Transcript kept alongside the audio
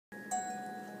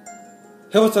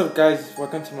Hey, what's up, guys?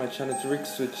 Welcome to my channel. It's Rick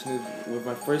Switch News with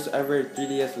my first ever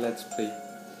 3DS Let's Play.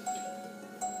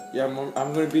 Yeah,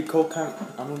 I'm gonna be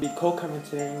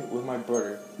co-commentating with my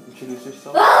brother. Introduce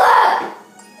yourself. Yeah,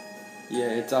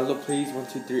 it's Zelda Plays 1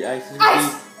 2 3. He's gonna be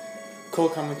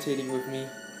co-commentating with me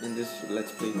in this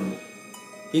Let's Play.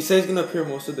 He says he's gonna appear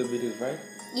most of the videos, right?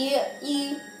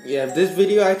 Yeah, if this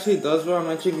video actually does well, I'm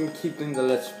actually gonna keep doing the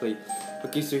Let's Play.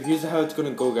 Okay, so here's how it's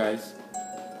gonna go, guys.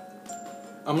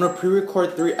 I'm gonna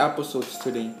pre-record 3 episodes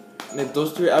today, and if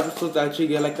those 3 episodes actually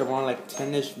get like around like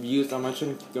 10ish views, I'm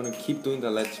actually gonna keep doing the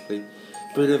Let's Play.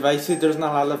 But if I see there's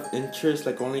not a lot of interest,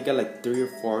 like only get like 3 or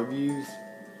 4 views,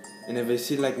 and if I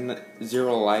see like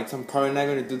 0 likes, I'm probably not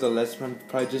gonna do the Let's Play. I'm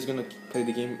probably just gonna play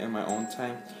the game in my own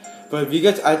time. But if you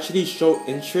guys actually show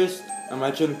interest, I'm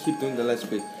actually gonna keep doing the Let's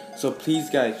Play. So please,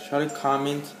 guys, try to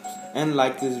comment and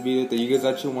like this video that you guys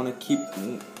actually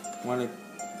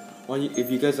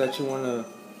if you guys actually want to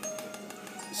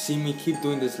see me keep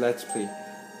doing this Let's Play.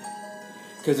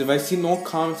 Because if I see no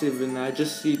comments and I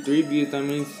just see 3 views, that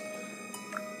means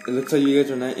it looks like you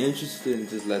guys are not interested in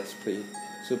this Let's Play.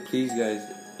 So please, guys,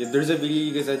 if there's a video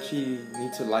you guys actually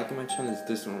need to like on my channel, it's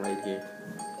this one right here.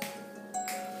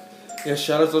 Yeah,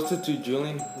 shout outs also to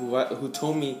Julian who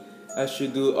told me I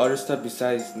should do other stuff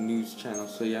besides news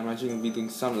channels. So yeah, I'm actually going to be doing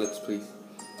some Let's Plays.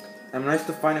 I'm nice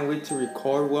to find a way to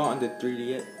record well on the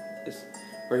 3DS.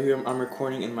 Right here I'm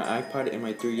recording in my iPod and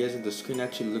my 3DS, and the screen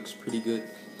actually looks pretty good.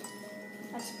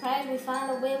 I'm surprised we found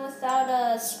a way without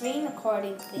a screen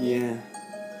recording thing. Yeah.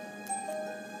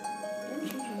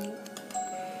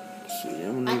 So yeah,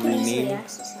 I'm gonna rename.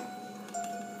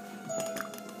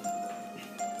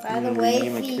 By the way,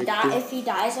 if he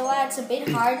dies a lot, it's a bit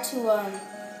hard to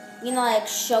like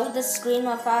show the screen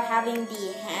without having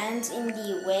the hands in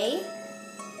the way.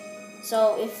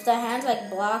 So if the hands like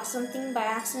block something by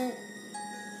accident,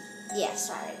 yeah,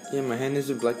 sorry. Yeah, my hand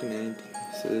isn't blocking anything,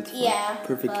 so it's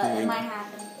perfect. But it might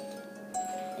happen.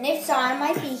 And if so, I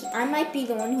might be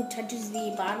the one who touches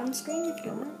the bottom screen if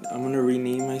you want. I'm gonna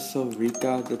rename myself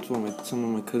Rika. That's what some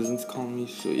of my cousins call me.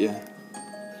 So yeah.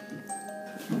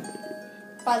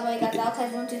 By the way, guys,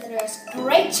 Alka's 1 2 3 is a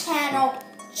great channel.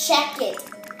 Check it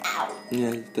out.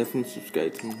 Yeah, definitely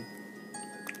subscribe to me.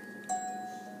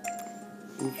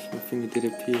 Oops, my finger did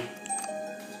appear.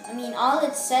 I mean, all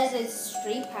it says is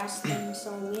street pass thing,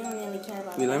 so we don't really care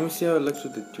about that. Wait, let me see how it looks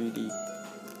with the 3D.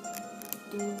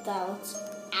 Dude, that looks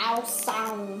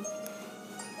awesome.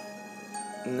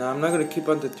 No, I'm not gonna keep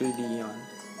on the 3D on.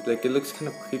 Like, it looks kind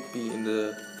of creepy in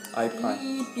the iPod.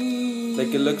 Creepy.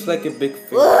 Like, it looks like a big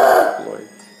finger explorer.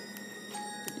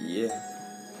 Yeah.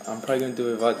 I'm probably gonna do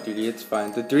it without 3D, it's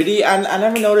fine. The 3D, I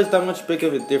never noticed that much big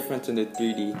of a difference in the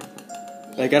 3D.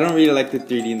 Like, I don't really like the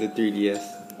 3D in the 3DS.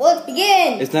 Let's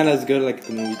begin! It's not as good like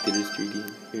the movie theater's 3D.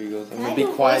 Here he goes. I'm gonna be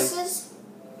quiet. Voices?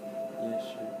 Yeah,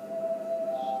 sure.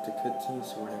 The cutscene,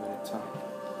 so we're not gonna talk.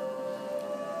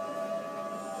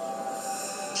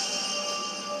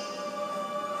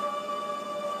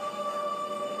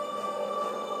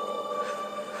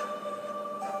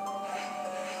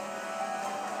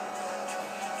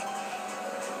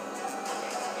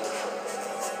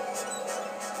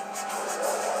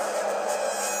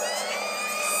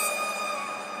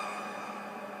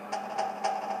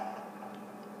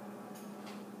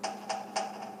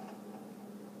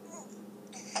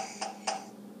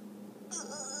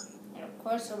 Of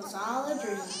course, it was all a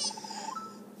dream.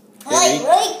 Hey,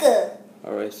 Rika!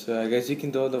 Alright, so I guess you can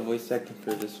do all the voice acting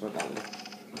for this one.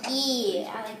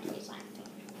 Yeah, I like voice acting.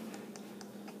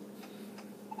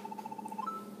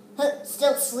 Huh,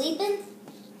 still sleeping?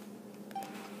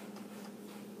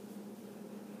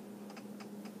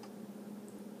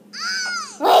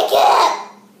 Wake up!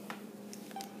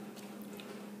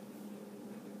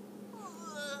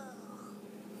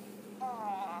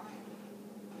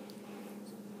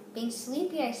 Being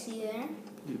sleepy, I see there.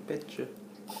 You betcha.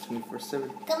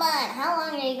 24/7. Come on, how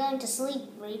long are you going to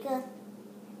sleep, Rika?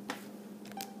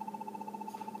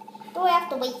 Do I have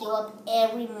to wake you up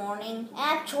every morning?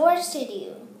 I have chores to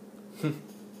do.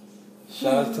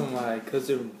 Shout out to my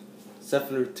cousin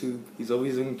Cephler too. He's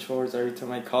always doing chores every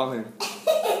time I call him.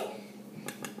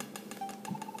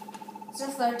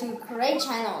 Subscribe to great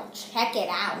channel. Check it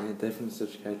out. Yeah, definitely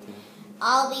subscribe to him.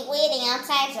 I'll be waiting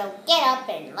outside, so get up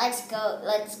and let's go.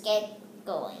 Let's get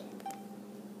going.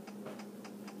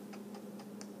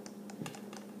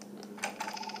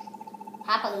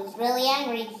 Papa was really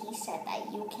angry. He said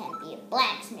that you can't be a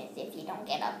blacksmith if you don't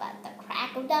get up at the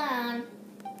crack of dawn.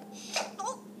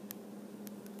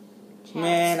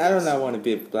 Man, I do not want to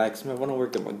be a blacksmith. I want to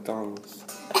work at McDonald's.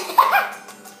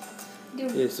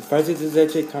 Dude. Yeah, surprised it is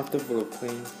actually comfortable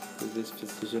playing with this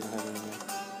position I have right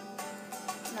now.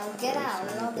 Now get out.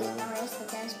 No, the rest of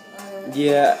the guys.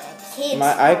 Yeah, Kids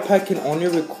my are- iPad can only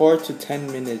record to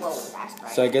 10 minutes. Whoa, that's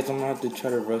right. So I guess I'm gonna have to try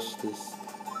to rush this.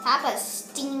 Papa's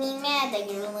steamy mad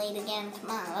that you're late again.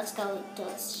 Come on, let's go to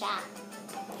a shop.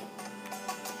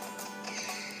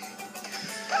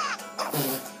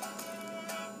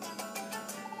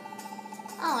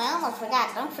 Oh, I almost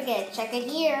forgot. Don't forget to check it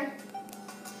here.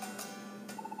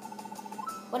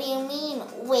 What do you mean,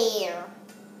 where?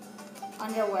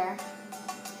 Underwear.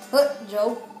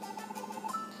 Joe.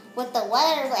 With the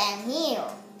weather down here.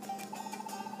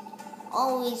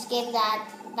 Always give that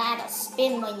a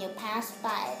spin when you pass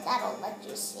by. That'll let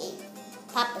you see.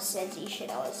 Papa says you should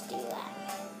always do that.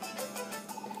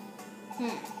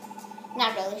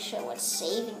 Not really sure what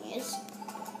saving is.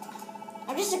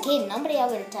 I'm just a kid. Nobody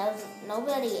ever tells me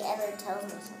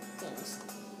some things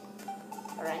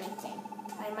or anything.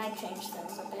 I might change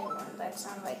things a bit when that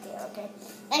sounds like it. Okay.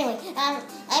 Anyway, I'm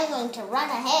going to run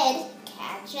ahead,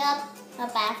 catch up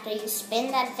after you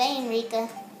spin that thing, Rika.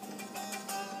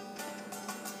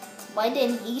 Why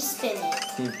didn't he spin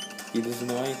it? He doesn't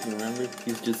know anything, remember?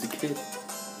 He's just a kid.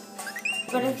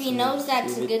 But if he knows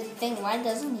that's a good thing, why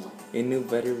doesn't he? A new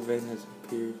better event has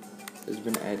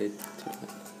been added to it.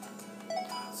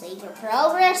 Save your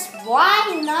progress?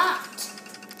 Why not?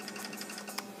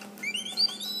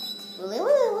 Alright,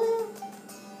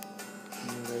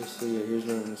 so yeah, here's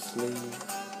where I'm gonna save.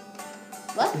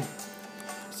 What?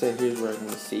 So here's where I'm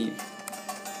gonna save.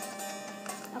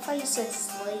 I thought you said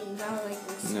slave. I was like,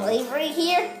 there's No. slavery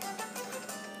here?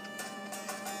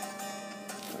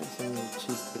 Alright, so I'm gonna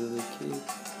choose the little kid.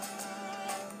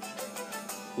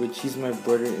 Which he's my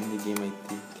brother in the game, I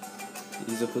think.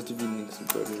 He's supposed to be Nick's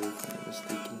brother, if I'm not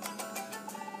mistaken.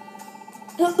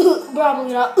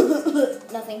 Probably not.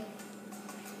 Nothing.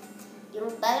 You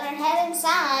better head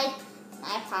inside.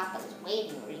 My papa's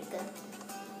waiting, Rika.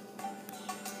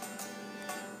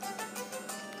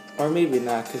 Or maybe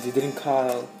not, because he didn't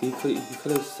call. He could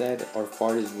have said our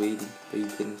father's waiting, but he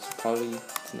didn't. So probably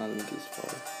it's not like his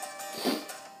father.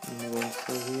 Anyone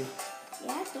still here?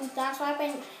 Yeah, I think that's why I've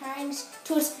been trying to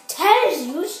tell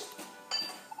you.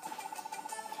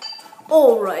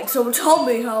 Alright, so tell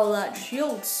me how that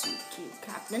shield suit you,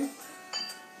 Captain.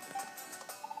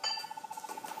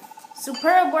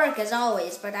 Superb work as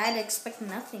always, but I'd expect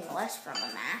nothing less from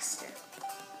a master.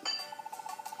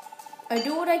 I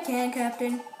do what I can,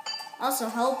 Captain. Also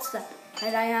helps that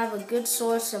I have a good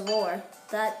source of ore.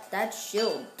 That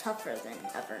shield tougher than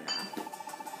ever now.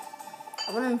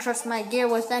 I wouldn't trust my gear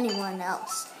with anyone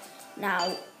else.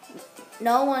 Now,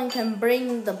 no one can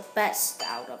bring the best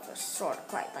out of a sword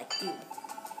quite like you.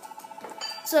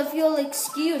 So if you'll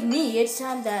excuse me, it's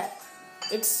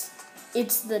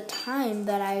the time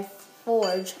that I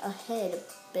forge ahead.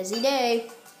 Busy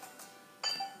day.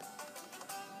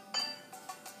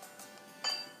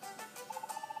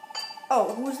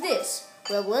 Oh, who's this?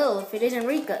 Well, if it isn't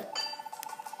Rika.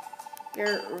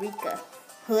 You're Rika.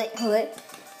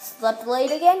 Slept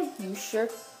late again? You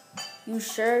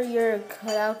sure you're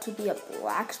cut out to be a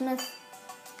blacksmith?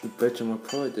 You bet I'm a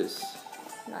pro at this.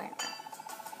 No, you're not.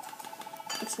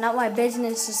 It's not my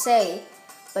business to say,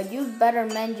 but you'd better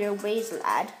mend your ways,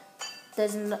 lad.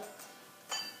 There's no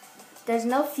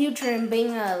future in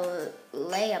being a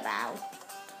layabout.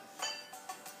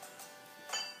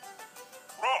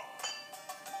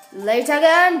 Late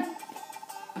again?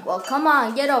 Well, come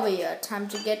on, get over here. Time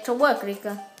to get to work,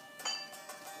 Rika.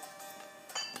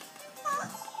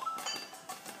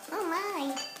 Oh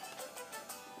my.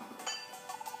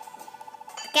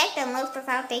 The captain looks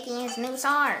without taking his new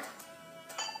sword.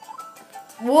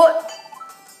 What?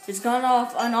 It's gone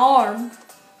off unarmed.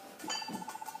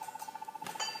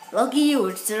 Lucky you,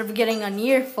 instead of getting an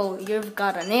earful, you've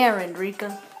got an errand,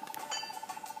 Rika.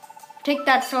 Take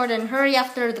that sword and hurry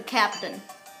after the captain.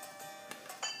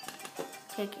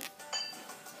 Take it.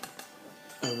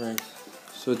 Alright.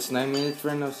 So it's 9 minutes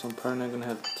right now, so I'm probably not gonna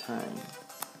have time.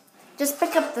 Just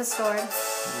pick up the sword.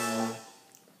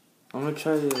 I'm gonna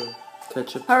try to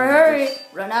catch up. Hurry!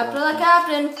 Run after the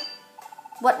captain.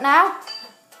 What now?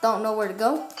 Don't know where to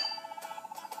go.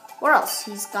 Where else?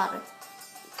 He's gotta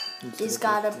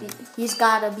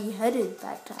be headed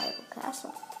back to Idle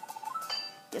Castle.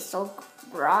 You're so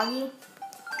groggy.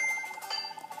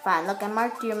 Fine, look, I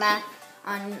marked your map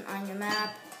on your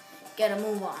map. Get a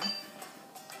move on.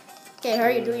 Okay,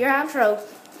 hurry, do your outro.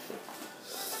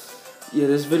 Yeah,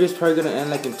 this video is probably gonna end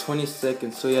like in 20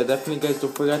 seconds. So yeah, definitely guys,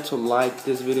 don't forget to like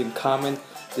this video and comment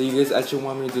that you guys actually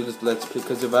want me to do this Let's Play.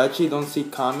 Because if I actually don't see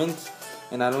comments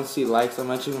and I don't see likes, I'm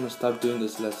actually gonna stop doing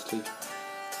this Let's Play.